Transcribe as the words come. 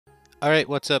Alright,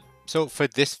 what's up? So for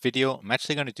this video, I'm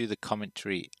actually going to do the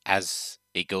commentary as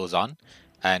it goes on,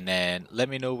 and then let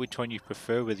me know which one you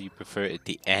prefer, whether you prefer it at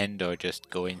the end or just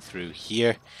going through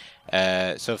here.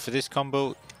 So for this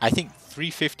combo, I think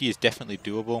 350 is definitely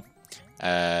doable.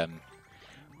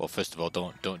 Well, first of all,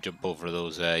 don't jump over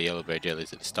those yellow bear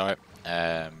jellies at the start.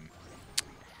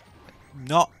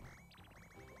 Not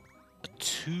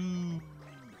too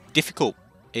difficult.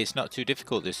 It's not too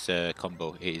difficult, this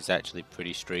combo. It is actually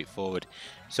pretty straightforward.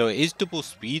 So it is double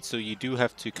speed, so you do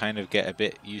have to kind of get a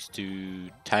bit used to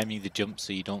timing the jump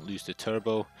so you don't lose the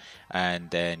turbo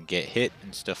and then get hit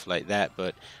and stuff like that.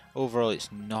 But overall, it's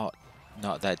not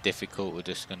that difficult. We're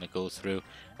just going to go through.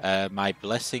 My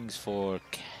blessings for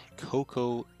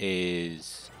Coco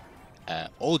is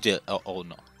all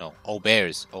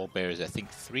bears. All bears. I think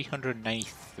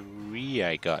 393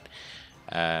 I got.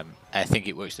 I think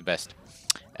it works the best.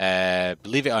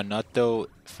 Believe it or not, though,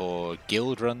 for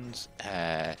guild runs,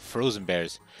 Frozen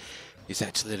Bears is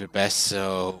actually the best.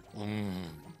 So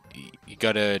you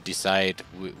gotta decide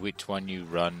which one you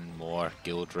run more,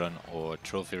 guild run or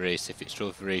trophy race. If it's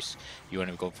trophy race, you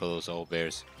want to go for those all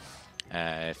bears.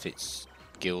 If it's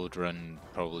guild run,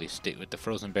 probably stick with the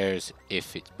Frozen Bears.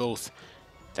 If it's both,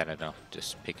 then I don't know,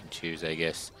 just pick and choose, I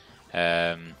guess.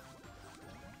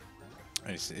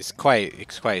 It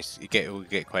will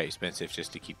get quite expensive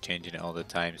just to keep changing it all the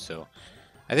time. So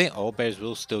I think all bears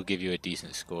will still give you a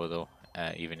decent score though,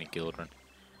 even in guild run.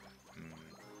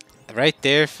 Right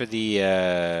there for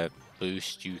the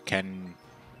boost, you can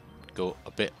go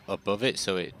a bit above it,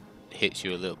 so it hits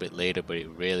you a little bit later, but it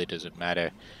really doesn't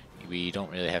matter. We don't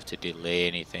really have to delay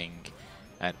anything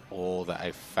at all that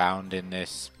I've found in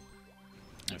this.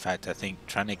 In fact, I think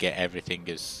trying to get everything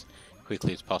as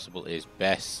quickly as possible is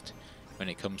best when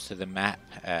it comes to the map.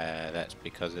 That's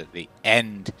because at the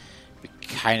end we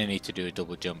kind of need to do a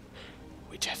double jump,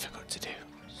 which I forgot to do.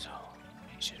 So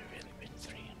it should have really been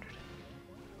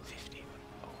 350.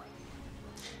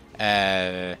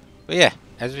 But yeah,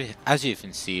 as you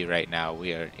can see right now,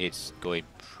 it's going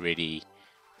pretty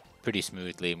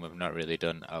smoothly, and we've not really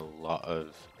done a lot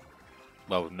of,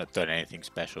 well, we've not done anything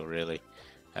special really.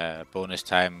 Bonus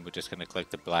time, we're just going to collect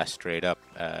the blast straight up.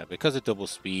 Because of double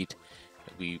speed,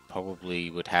 we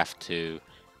probably would have to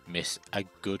miss a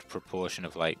good proportion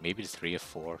of like maybe 3 or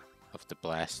 4 of the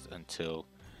blast until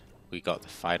we got the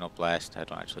final blast. I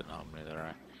don't actually know how many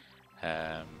there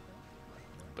are.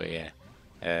 But yeah,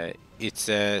 it's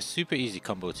a super easy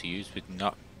combo to use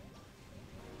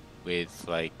with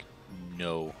like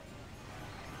no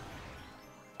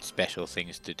special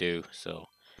things to do, so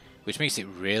which makes it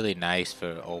really nice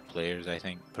for all players, I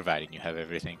think, providing you have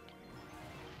everything.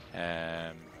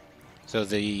 So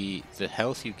the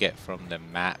health you get from the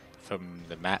map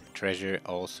treasure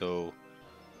also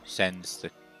sends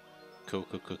the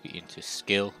Cocoa Cookie into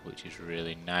skill, which is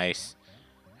really nice.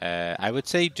 I would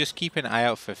say just keep an eye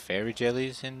out for fairy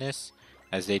jellies in this,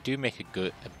 as they do make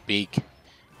a big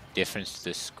difference to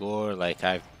the score. Like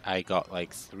I got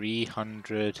like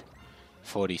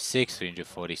 346,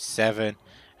 347,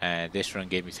 and this run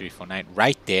gave me 349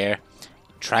 right there.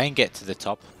 Try and get to the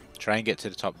top.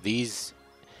 These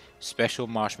special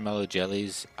marshmallow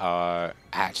jellies are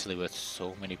actually worth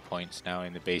so many points now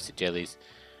in the basic jellies.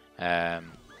 So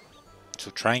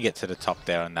try and get to the top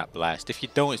there on that blast. If you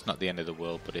don't, it's not the end of the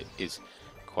world, but it is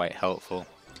quite helpful.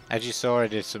 As you saw, I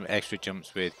did some extra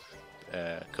jumps with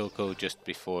Coco just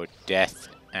before death,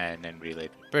 and then relayed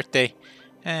with birthday,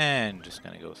 and just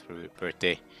gonna go through with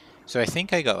birthday. So I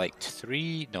think I got like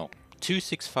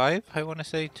 265. I want to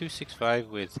say 265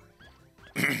 with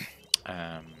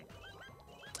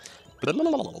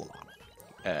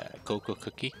Cocoa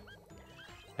Cookie.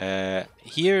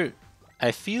 Here,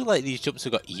 I feel like these jumps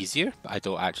have got easier, but I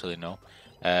don't actually know.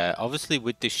 Obviously,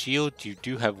 with the shield, you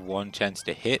do have one chance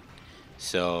to hit,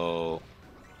 so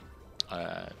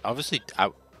obviously,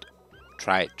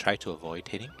 try to avoid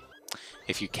hitting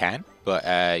if you can,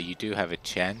 but you do have a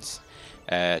chance.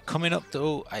 Coming up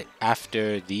though,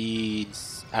 after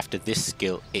this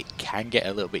skill, it can get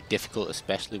a little bit difficult,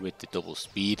 especially with the double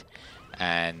speed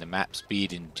and the map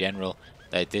speed in general.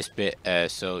 Like this bit,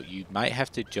 so you might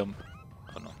have to jump.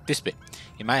 Oh no, this bit.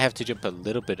 You might have to jump a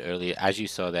little bit earlier. As you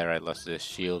saw there, I lost the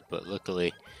shield, but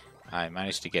luckily I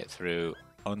managed to get through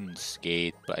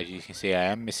unscathed. But as you can see, I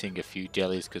am missing a few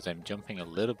jellies because I'm jumping a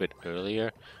little bit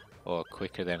earlier or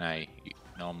quicker than I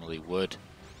normally would.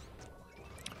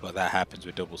 But that happens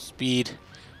with double speed,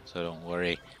 so don't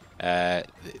worry. The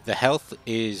health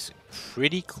is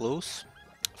pretty close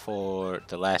for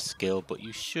the last skill, but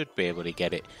you should be able to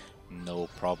get it no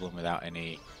problem without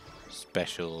any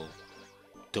special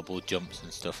double jumps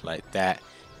and stuff like that.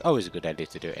 always a good idea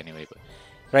to do it anyway. But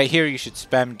right here, you should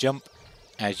spam jump.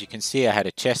 As you can see, I had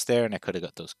a chest there, and I could have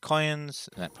got those coins,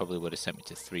 and that probably would have sent me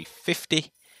to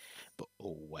 350. But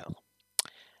oh well.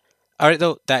 All right,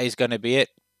 though, that is going to be it.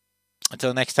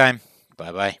 Until next time,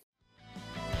 bye bye.